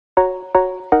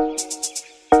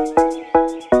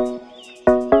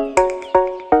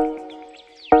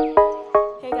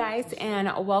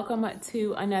welcome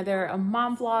to another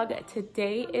mom vlog.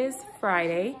 Today is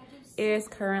Friday. It is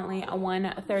currently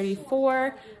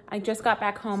 1:34. I just got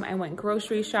back home. I went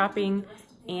grocery shopping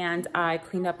and I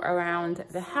cleaned up around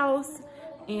the house,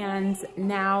 and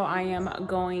now I am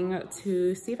going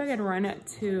to see if I can run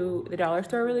to the dollar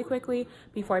store really quickly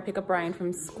before I pick up Brian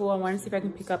from school. I want to see if I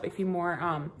can pick up a few more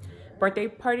birthday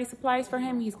party supplies for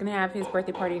him. He's gonna have his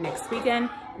birthday party next weekend,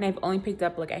 and I've only picked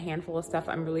up like a handful of stuff.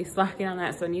 I'm really slacking on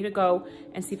that, so I need to go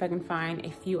and see if I can find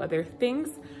a few other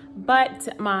things.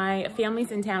 But my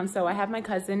family's in town, so I have my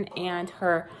cousin and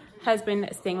her husband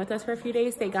staying with us for a few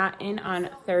days. They got in on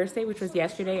Thursday, which was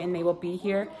yesterday, and they will be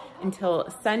here until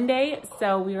Sunday.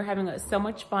 So we were having so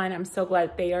much fun. I'm so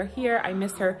glad they are here. I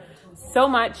miss her so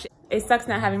much. It sucks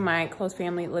not having my close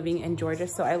family living in Georgia,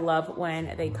 so I love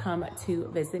when they come to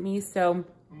visit me. So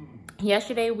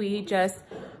yesterday we just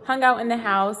hung out in the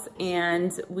house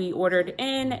and we ordered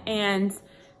in, and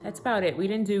that's about it. We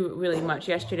didn't do really much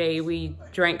yesterday. We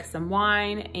drank some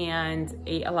wine and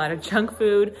ate a lot of junk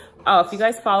food. Oh, if you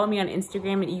guys follow me on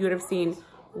Instagram, you would have seen,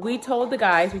 we told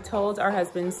our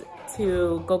husbands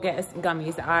to go get us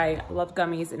gummies. I love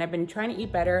gummies and I've been trying to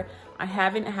eat better. I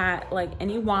haven't had like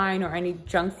any wine or any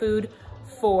junk food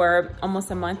for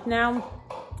almost a month now.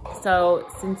 So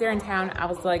since they're in town, I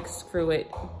was like, screw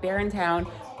it. They're in town.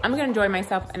 I'm gonna enjoy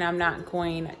myself and I'm not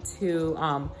going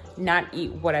to not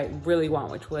eat what I really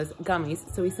want, which was gummies.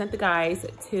 So we sent the guys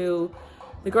to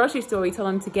the grocery store. We told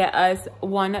them to get us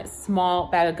one small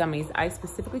bag of gummies. I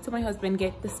specifically told my husband,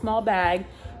 get the small bag,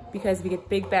 because if you get the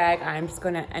big bag, I'm just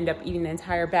gonna end up eating the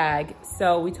entire bag.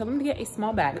 So we told them to get a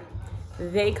small bag.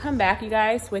 They come back, you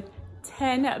guys, with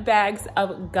 10 bags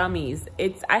of gummies.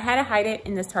 I had to hide it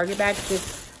in this Target bag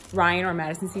because Ryan or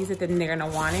Madison sees it, then they're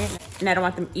gonna want it, and I don't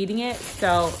want them eating it.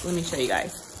 So let me show you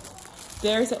guys.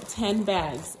 There's 10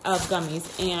 bags of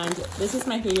gummies, and this is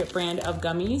my favorite brand of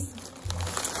gummies.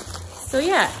 So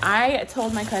yeah, I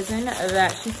told my cousin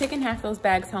that she's taking half those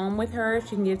bags home with her.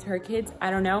 She can give it to her kids,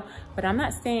 I don't know. But I'm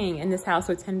not staying in this house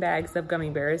with 10 bags of gummy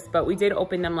bears. But we did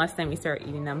open them last time we started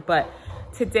eating them. But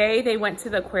today they went to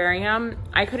the aquarium.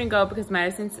 I couldn't go because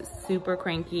Madison's super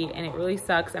cranky and it really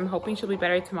sucks. I'm hoping she'll be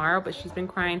better tomorrow, but she's been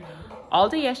crying all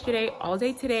day yesterday, all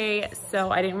day today.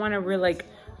 So I didn't want to really like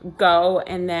go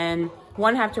and then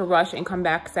have to rush and come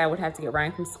back because I would have to get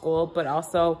Ryan from school, but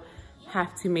also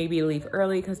have to maybe leave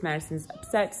early because Madison's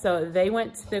upset. So they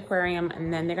went to the aquarium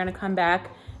and then they're gonna come back,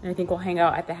 and I think we'll hang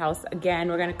out at the house again.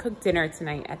 We're gonna cook dinner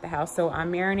tonight at the house. So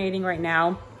I'm marinating right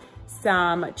now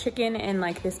some chicken in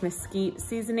like this mesquite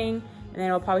seasoning, and then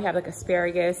we'll probably have like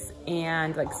asparagus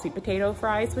and like sweet potato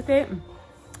fries with it.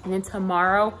 And then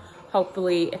tomorrow,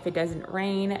 hopefully, if it doesn't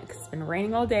rain, because it's been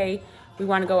raining all day, we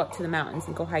want to go up to the mountains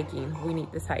and go hiking. We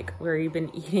need this hike. We've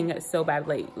been eating so bad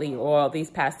lately, or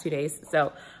these past 2 days.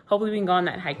 So hopefully we can go on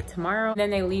that hike tomorrow. Then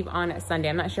they leave on Sunday.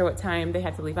 I'm not sure what time they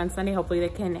have to leave on Sunday. Hopefully they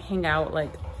can hang out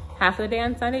like half of the day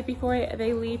on Sunday before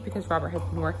they leave, because Robert has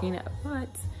been working.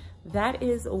 But that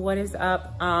is what is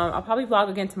up. I'll probably vlog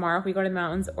again tomorrow if we go to the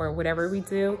mountains or whatever we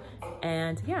do.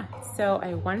 And yeah, so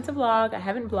I wanted to vlog. I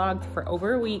haven't vlogged for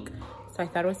over a week, so I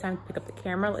thought it was time to pick up the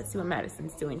camera. Let's see what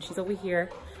Madison's doing. She's over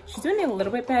here. She's doing a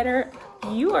little bit better.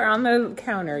 You are on the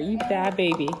counter, you bad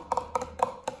baby.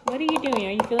 What are you doing?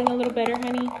 Are you feeling a little better,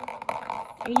 honey?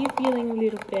 Are you feeling a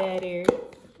little better?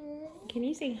 Can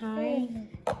you say hi?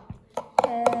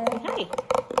 Say hi.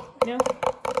 No?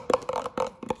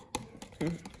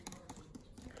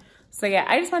 So yeah,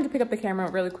 I just wanted to pick up the camera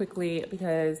really quickly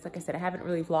because, like I said, I haven't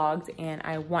really vlogged, and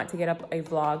I want to get up a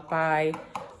vlog by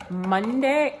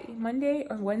Monday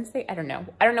or Wednesday. I don't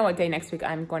know what day next week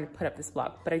I'm going to put up this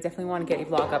vlog, but I definitely want to get a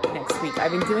vlog up next week. I've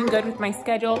been doing good with my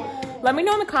schedule. Let me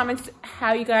know in the comments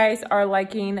how you guys are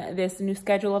liking this new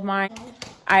schedule of mine.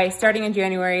 Starting in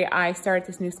January, I started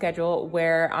this new schedule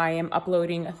where I am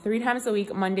uploading 3 times a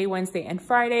week, Monday, Wednesday, and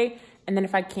Friday. And then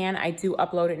if I can, I do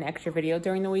upload an extra video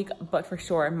during the week, but for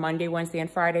sure, Monday, Wednesday, and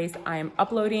Fridays, I am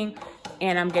uploading,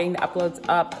 and I'm getting the uploads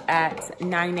up at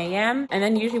 9 a.m. And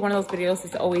then usually one of those videos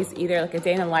is always either like a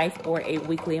day in the life or a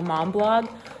weekly mom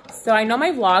vlog. So I know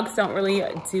my vlogs don't really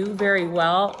do very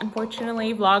well,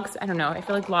 unfortunately. Vlogs, I don't know, I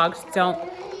feel like vlogs don't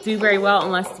do very well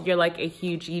unless you're like a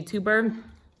huge YouTuber.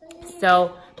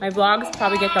 So my vlogs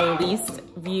probably get the least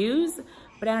views.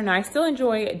 But I don't know, I still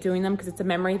enjoy doing them because it's a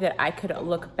memory that I could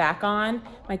look back on.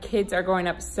 My kids are growing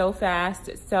up so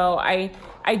fast, so I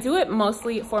do it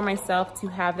mostly for myself to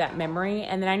have that memory.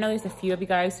 And then I know there's a few of you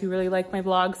guys who really like my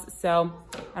vlogs, so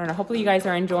I don't know, hopefully you guys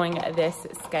are enjoying this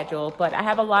schedule. But I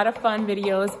have a lot of fun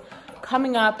videos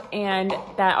coming up and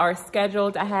that are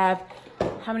scheduled. I have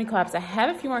how many collabs? I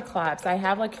have a few more collabs. I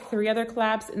have like 3 other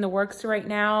collabs in the works right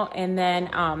now. And then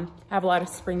I have a lot of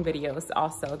spring videos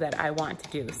also that I want to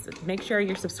do. So make sure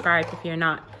you're subscribed if you're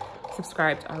not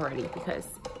subscribed already, because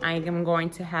I am going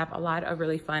to have a lot of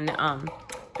really fun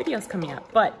videos coming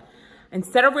up. But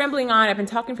instead of rambling on, I've been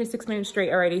talking for 6 minutes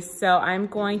straight already. So I'm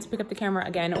going to pick up the camera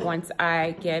again once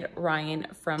I get Ryan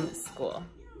from school.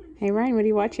 Hey Ryan, what are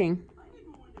you watching?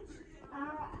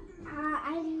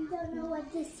 I don't know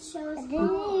what this show is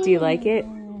called. Do you like it?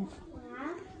 Yeah.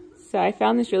 So I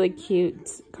found this really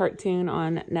cute cartoon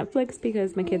on Netflix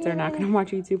because my kids are not going to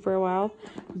watch YouTube for a while.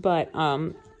 But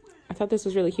I thought this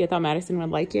was really cute. I thought Madison would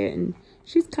like it, and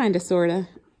she's kind of, sort of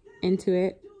into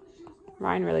it.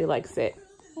 Ryan really likes it.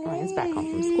 Ryan's back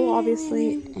home from school,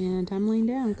 obviously, and I'm laying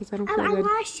down because I don't feel good. I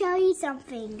want to show you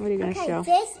something. What are you going to show?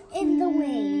 This is the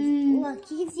wings.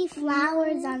 Look, you can see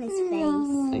flowers on his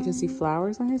face. I can see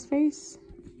flowers on his face?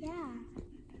 Yeah.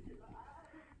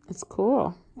 That's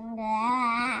cool.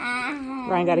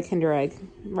 Ryan got a Kinder Egg,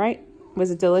 right?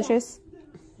 Was it delicious?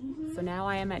 Yeah. So now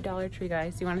I am at Dollar Tree,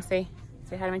 guys. You want to say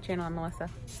hi to my channel? I'm Melissa.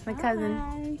 It's my cousin.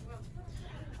 Hi.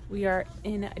 We are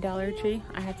in Dollar Tree.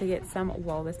 I have to get some,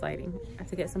 well, this lighting. I have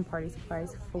to get some party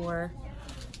supplies for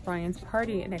Brian's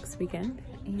party next weekend.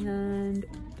 And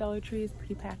Dollar Tree is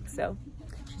pretty packed, so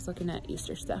she's looking at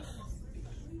Easter stuff.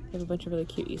 They have a bunch of really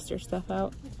cute Easter stuff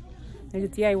out. There's a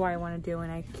DIY I want to do,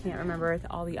 and I can't remember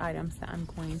all the items that I'm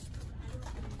going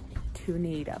to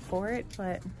need for it,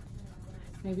 but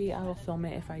maybe I will film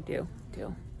it if I do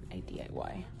a DIY.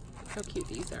 Look how cute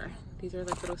these are. These are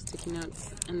like little sticky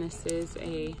notes, and this is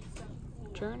a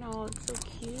journal. It's so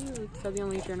cute. So the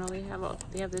only journal they have, oh,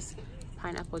 they have this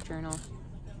pineapple journal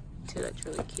too. That's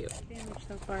really cute. Damage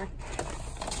so far.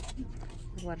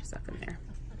 There's a lot of stuff in there.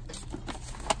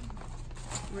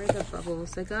 Where are the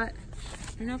bubbles? I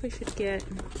don't know if I should get,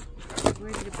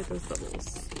 where did I put those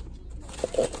bubbles?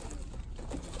 So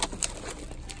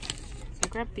I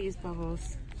grabbed these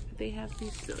bubbles. They have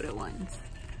these soda ones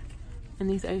and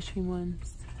these ice cream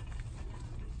ones.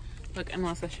 Look, and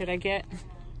Melissa, should I get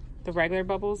the regular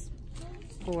bubbles,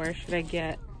 or should I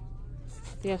get,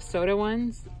 they have soda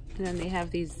ones, and then they have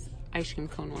these ice cream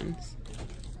cone ones.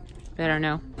 I don't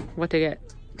know what to get.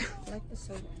 I like the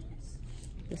soda ones.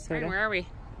 The soda. Where are we?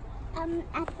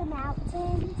 At the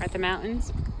mountains. At the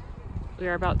mountains. We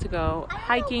are about to go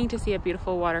hiking to see a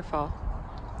beautiful waterfall.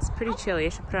 It's pretty chilly. I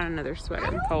should put on another sweater.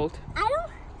 I'm cold. I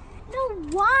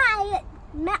don't know why.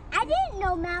 I didn't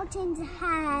know mountains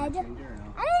had.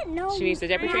 I didn't know. She needs a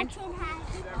zebra train.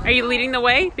 Are you leading the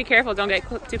way? Be careful. Don't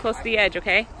get too close to the edge,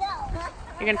 okay?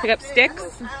 You're going to pick up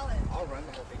sticks.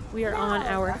 We are on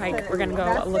our hike. We're going to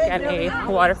go look at a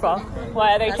waterfall.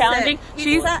 Why are they challenging?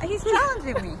 He's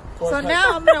challenging me. So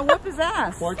now I'm going to whoop his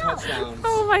ass. 4 touchdowns.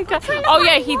 Oh my God. Oh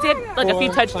yeah, he did like a few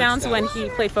touchdowns when he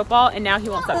played football, and now he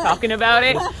won't stop talking about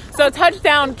it. So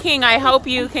touchdown king, I hope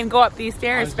you can go up these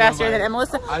stairs faster than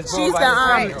Melissa. She's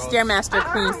the Stairmaster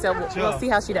queen, so we'll see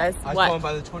how she does. I was going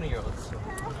by the 20-year-olds.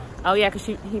 Oh yeah, because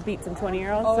he beat some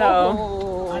 20-year-olds,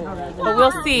 so. But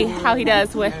we'll see how he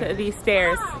does with these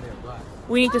stairs.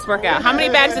 We need this workout. How many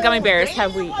bags of gummy bears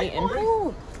have we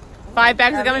eaten? 5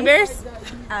 bags of gummy bears?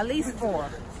 At least 4.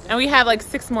 And we have like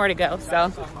 6 more to go,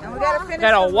 so And we gotta finish.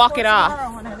 gotta walk it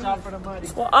off.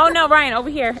 Well, oh no, Ryan, over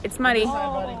here. It's muddy.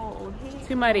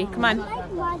 Too muddy. Come on.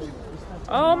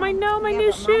 Oh my no, my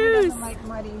new shoes.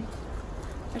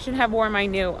 I should have worn my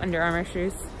new Under Armour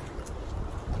shoes.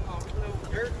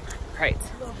 Right.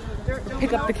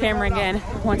 Pick up the camera again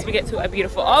once we get to a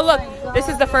beautiful. Oh look, this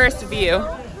is the first view.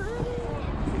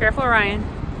 Careful, Ryan.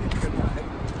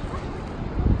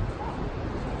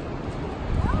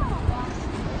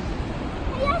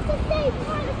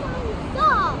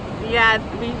 Yeah,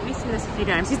 we've seen this a few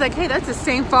times. He's like, hey, that's the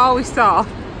same fall we saw.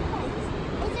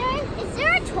 Is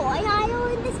there a toy aisle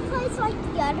in this place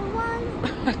like the other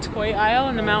one? A toy aisle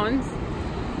in the mountains?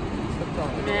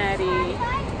 Maddie.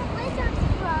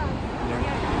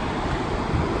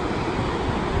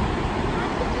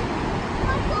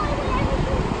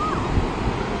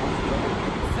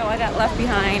 So I got left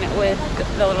behind with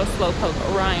the little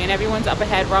slowpoke Ryan. Everyone's up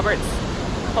ahead. Robert's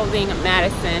holding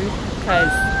Madison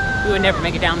because we would never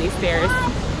make it down these stairs.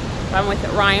 I'm with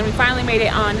Ryan. We finally made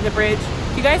it onto the bridge.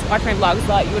 If you guys watch my vlogs a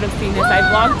lot, you would have seen this. I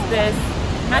vlogged this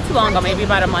not too long ago, maybe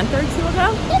about a month or 2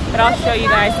 ago. But I'll show you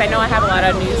guys. I know I have a lot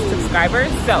of new subscribers,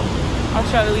 so I'll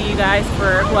show you guys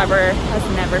for whoever has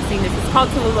never seen this. It's called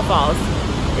Tallulah Falls.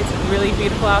 It's really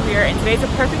beautiful out here, and today's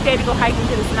a perfect day to go hiking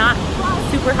because it's not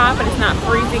super hot, but it's not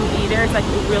freezing either. It's like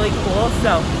really cool,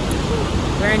 so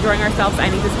we're enjoying ourselves. I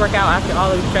need this workout after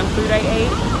all the junk food I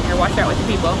ate. Here, watch out with the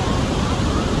people.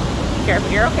 Careful,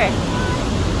 you're okay.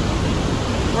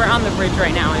 we're on the bridge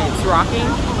right now and it's rocking.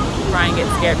 Ryan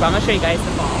gets scared, but I'm gonna show you guys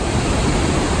the fall.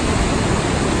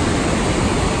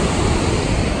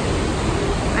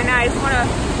 I know, I just wanna.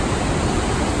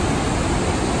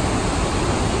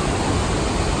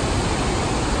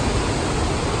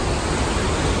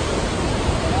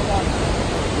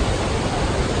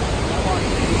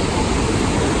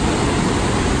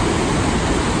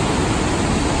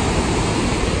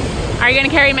 Are you gonna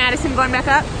carry Madison going back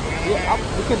up? Yeah,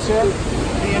 we can share.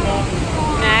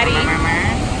 Maddie.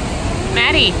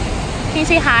 Maddie, can you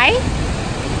say hi?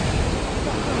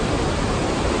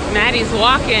 Maddie's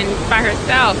walking by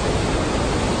herself.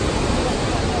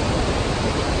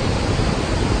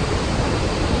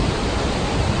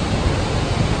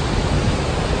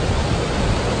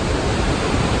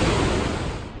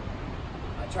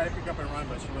 I tried to pick up and run,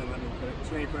 but she wouldn't let me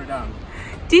put her down.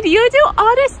 Did you do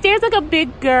all the stairs like a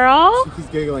big girl? She's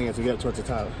giggling as we get towards the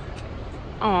top.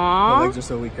 Aww. Her legs are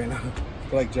so weak right now.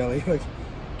 They're like jelly.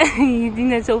 You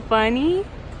think that's so funny?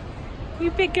 You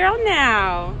a big girl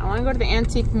now. I want to go to the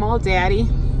antique mall, Daddy.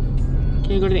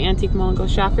 Can you go to the antique mall and go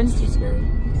shopping? It's too scary.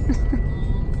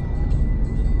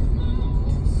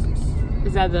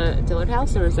 Is that the Dillard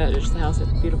house or is that just the house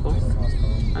that's beautiful?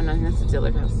 Oh no, that's the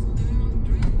Dillard house.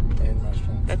 And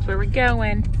restaurant. That's where we're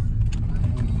going.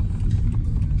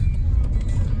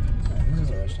 Here's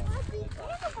a restaurant.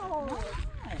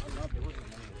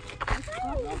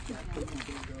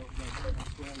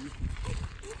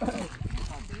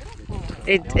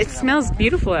 It smells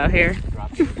beautiful out here.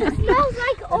 It smells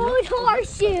like old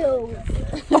horseshoes.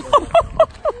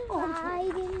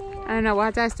 I don't know, we'll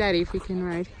have to ask Daddy if he can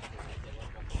ride.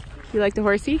 You like the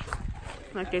horsey?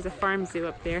 Look, there's a farm zoo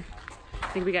up there. I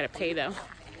think we gotta pay though.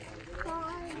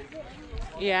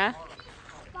 Yeah?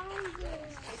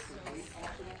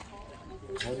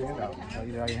 Hold your hand out. I'll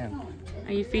eat it out of your hand.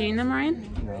 Are you feeding them, Ryan?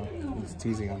 No, he's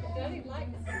teasing him.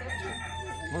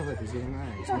 Look, he's eating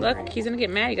mine. Look, he's gonna get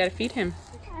mad. You gotta feed him.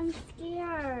 I'm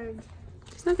scared.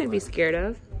 There's nothing to be scared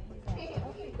of.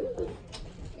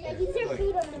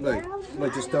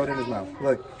 Look, just throw it in his mouth.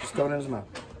 Look, just throw it in his mouth.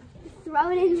 Throw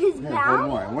it in his Yeah,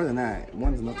 mouth? more than that.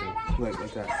 One's nothing. Look,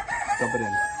 like that. Dump it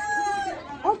in.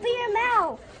 Open your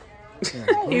mouth.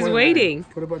 Yeah, He's waiting.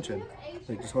 Put a bunch in.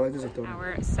 Like, just hold it like this and throw it in.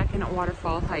 Our second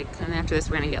waterfall hike, and after this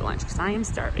we're gonna get lunch because I am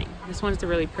starving. This one's the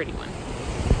really pretty one.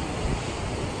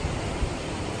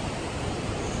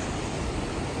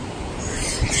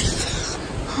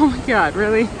 Oh my god,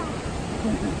 really?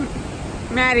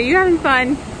 Maddie, you having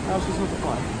fun? How is she supposed to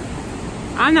fly?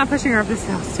 I'm not pushing her up this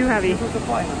hill, it's too heavy. She's supposed to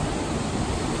fly now.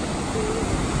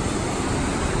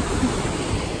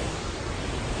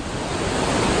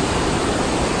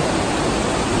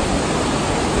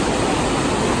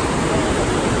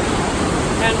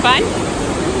 Having fun?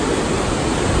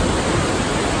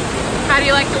 How do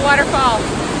you like the waterfall?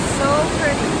 So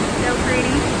pretty. So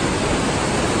pretty.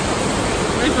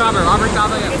 Where's Robert? Robert's all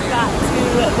the way up It's there. got to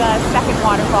the second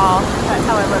waterfall. That's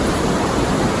how it looks.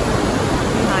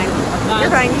 Behind. You're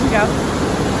fine, you can go.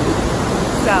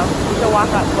 So, the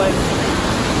walk up was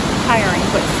tiring,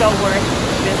 but so worth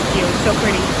this view. It's so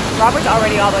pretty. Robert's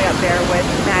already all the way up there with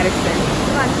Madison.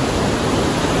 Come on.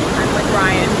 I'm with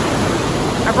Ryan.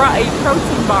 I brought a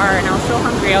protein bar and I was so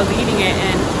hungry I was eating it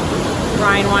and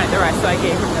Ryan wanted the rest so I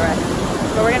gave him the rest.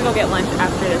 But we're gonna go get lunch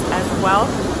after this as well.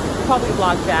 We'll probably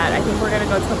vlog that. I think we're gonna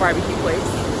go to a barbecue place.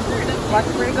 Watch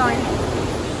where we're going.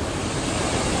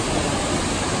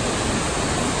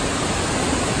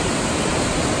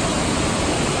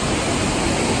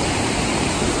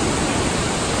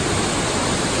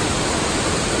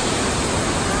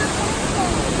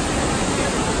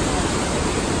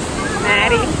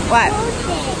 Maddie, what?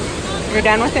 You're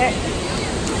done with it?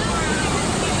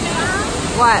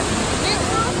 What?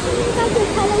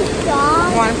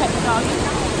 You want to pet the dog?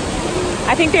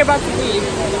 I think they're about to leave.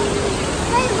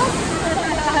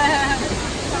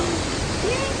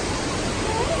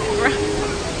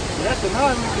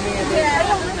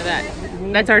 Look at that.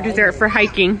 That's our dessert for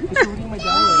hiking.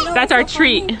 That's our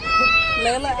treat.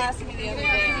 Layla asked me the other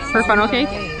day. For funnel cake?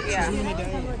 Yeah.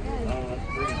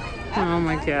 Oh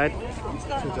my god.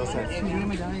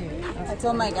 I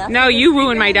told my guy. No, you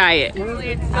ruined my diet.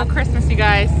 It's still Christmas, you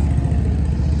guys.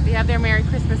 They have their Merry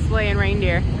Christmas sleigh and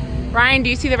reindeer. Ryan, do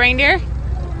you see the reindeer?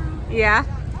 Yeah.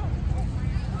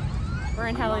 We're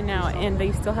in Helen now, and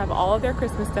they still have all of their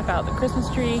Christmas stuff out. The Christmas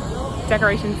tree,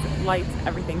 decorations, lights,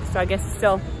 everything. So I guess it's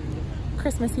still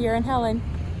Christmas here in Helen.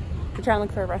 We're trying to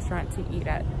look for a restaurant to eat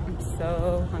at. I'm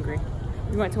so hungry.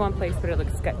 We went to one place, but it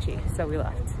looked sketchy, so we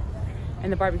left.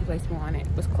 And the barbecue place we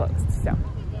wanted was closed, so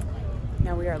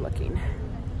now we are looking.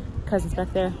 Cousin's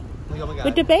back there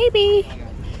with the baby.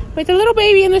 With the little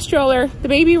baby in the stroller, the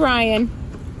baby Ryan.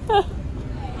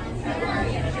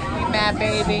 Mad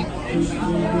baby.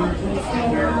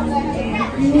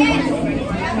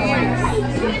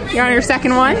 You're on your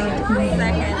second one?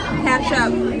 Second. Catch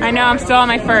up. I know, I'm still on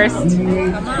my first. Come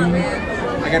on,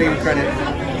 man. I gotta give him credit.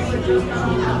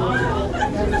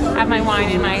 I have my wine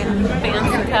in my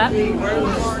fancy cup.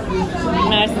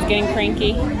 Madison's getting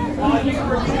cranky.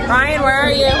 Ryan, where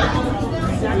are you?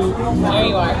 There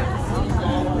you are.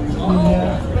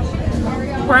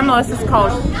 Poor Melissa's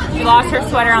cold. She lost her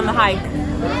sweater on the hike.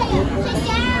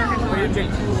 What are you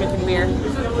drinking? Drinking beer.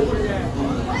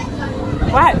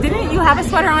 What? Didn't you have a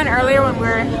sweater on earlier when we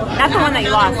were... Not the one that you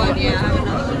lost. Yeah,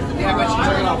 but she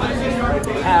took it off.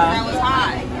 That was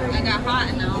hot. I got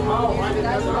hot now.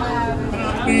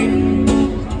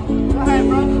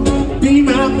 Be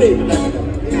my baby.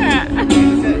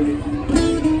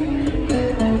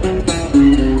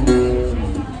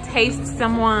 Taste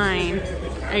some wine.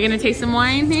 Are you gonna taste some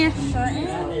wine here?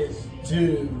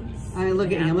 Dude. I mean,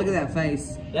 look at him. Look at that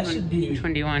face. That should be. Which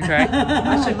one do you want to try?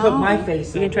 I should put my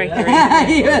face You in can try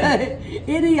there. three.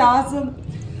 Isn't he awesome?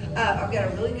 I've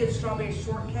got a really good strawberry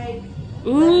shortcake.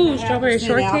 Ooh, strawberry 100%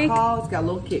 shortcake. Alcohol. It's got a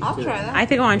little kick I'll to try it. that. I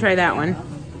think I want to try that one.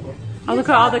 Oh, look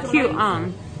at all the cute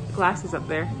glasses up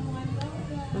there.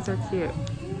 Those are cute.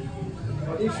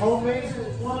 Are these homemade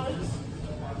ones?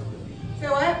 Say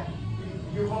what?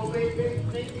 You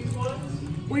homemade make these ones?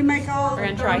 We make all. We're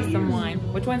gonna try some wine.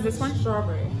 Which one's this one?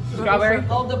 Strawberry. Strawberry.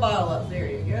 Hold the bottle up. There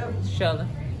you go. Show them.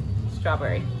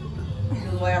 Strawberry.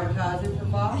 Little advertising for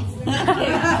Fox. No,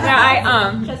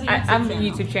 I'm a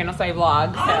YouTube channel, so I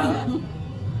vlog. So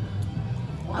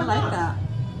I like that.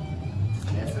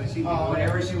 Yeah, so she can do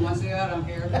whatever she wants to. I don't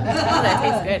care. that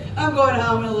tastes good. I'm going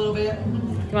home in a little bit.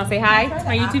 You want to say hi to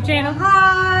my YouTube channel?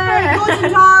 Hi,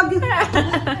 good dog.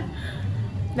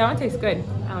 That one tastes good.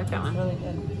 I like that one. Really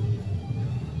good.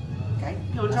 Okay,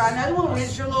 you want to try another one?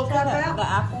 Rinse your little cup out. The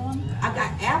apple one? I've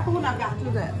got apple and I've got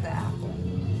through the apple.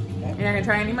 You're not gonna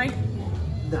try any, Mike?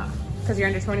 No. Because you're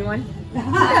under 21?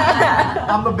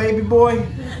 I'm a baby boy.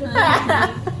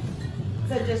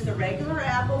 So just a regular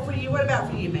apple for you. What about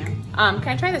for you, ma'am? Can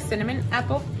I try the cinnamon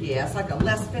apple? Yeah, it's like a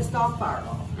less pissed off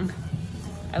fireball.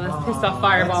 I left pissed off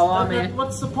fireball on me.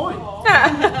 What's the point?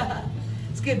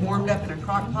 It's good warmed up in a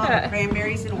crock pot with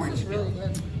cranberries and orange peel.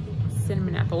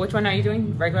 Cinnamon apple. Which one are you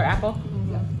doing? Regular apple?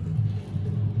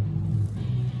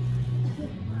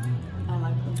 I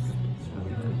like this.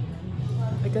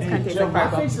 It does kind of taste Joe, like my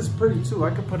fireball. face is pretty too.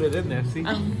 I could put it in there. See?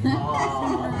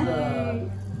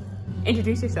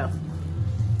 Introduce yourself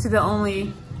to the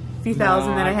only few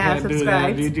thousand that I have can't do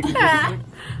subscribed. that, dude. You can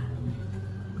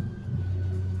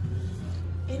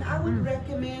And I would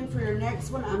recommend for your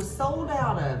next one, I'm sold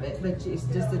out of it, but it's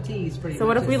just a tease pretty So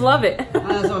much. what if we love it?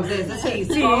 That's what I'm saying. It's a tease.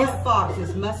 Tease. Scarlet Fox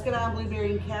is muscadine,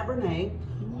 blueberry, and Cabernet.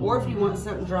 Or if you want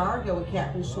something drier, go with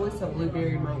Captain's Choice, so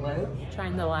blueberry and Merlot.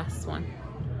 Trying the last one.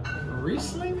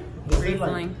 Riesling?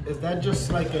 Riesling. Is that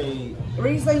just like a...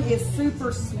 Riesling is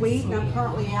super sweet, and I'm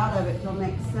currently out of it till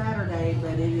next Saturday,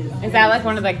 but it is. Is that like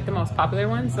one of like the most popular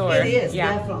ones, or It is,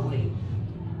 yeah? definitely.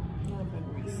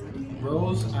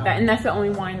 Rose? And that's the only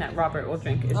wine that Robert will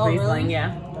drink is Oh, Riesling. really?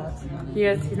 Yeah, That's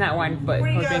funny. he's not wine, but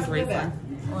Where do he'll you drink guys live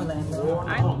Riesling.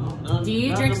 Orlando. Do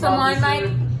you drink some wine, Mike?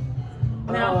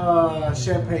 No.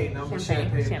 Champagne. I'm a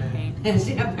champagne. Champagne.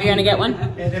 Are Are you gonna get one?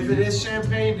 And if it is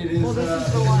champagne, it is, Well, this is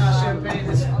if the it's one. not champagne,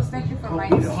 it's Thank you for the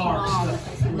writing hard mom.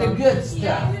 stuff. The good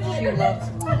stuff. She loves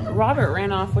wine. Robert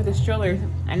ran off with his stroller.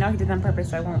 I know he did that on purpose,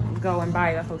 so I won't go and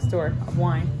buy the whole store of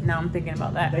wine. Now I'm thinking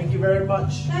about that. Thank you very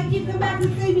much. Thank you. Come back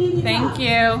and see me anytime. Thank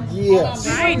you. Yes.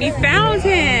 Right, you found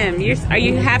him. Are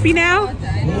you happy now?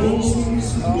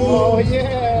 Oh,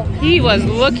 yeah. He was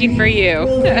looking for you.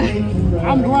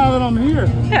 I'm glad that I'm here.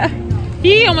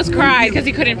 He almost cried because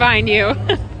he couldn't find you.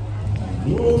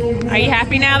 Are you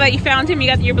happy now that you found him? You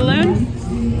got your balloon?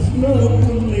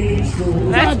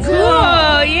 That's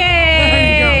cool.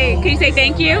 Yay. Can you say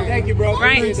thank you? Thank you, bro.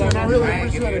 Right. I really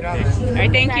appreciate it. All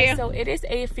right, thank you. So it is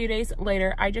a few days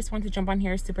later. I just want to jump on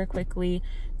here super quickly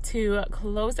to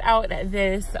close out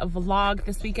this vlog,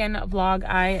 this weekend vlog.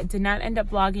 I did not end up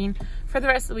vlogging for the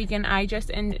rest of the weekend. I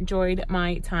just enjoyed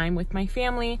my time with my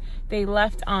family. They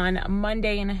left on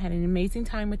Monday and I had an amazing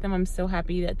time with them. I'm so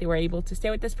happy that they were able to stay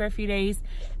with us for a few days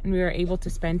and we were able to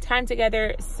spend time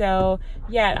together. So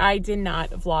yeah, I did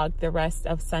not vlog the rest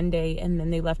of Sunday and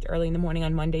then they left early in the morning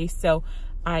on Monday. So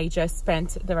I just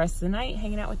spent the rest of the night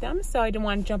hanging out with them. So I didn't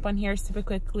want to jump on here super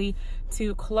quickly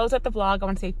to close out the vlog. I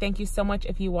want to say thank you so much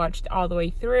if you watched all the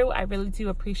way through. I really do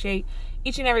appreciate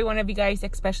each and every one of you guys,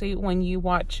 especially when you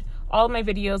watch all of my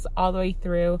videos all the way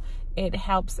through. It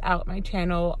helps out my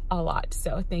channel a lot.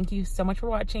 So thank you so much for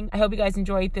watching. I hope you guys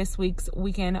enjoyed this week's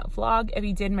weekend vlog. If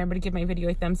you did, remember to give my video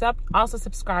a thumbs up. Also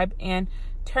subscribe and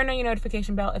turn on your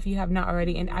notification bell if you have not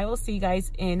already. And I will see you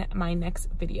guys in my next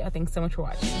video. Thanks so much for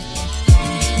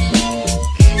watching.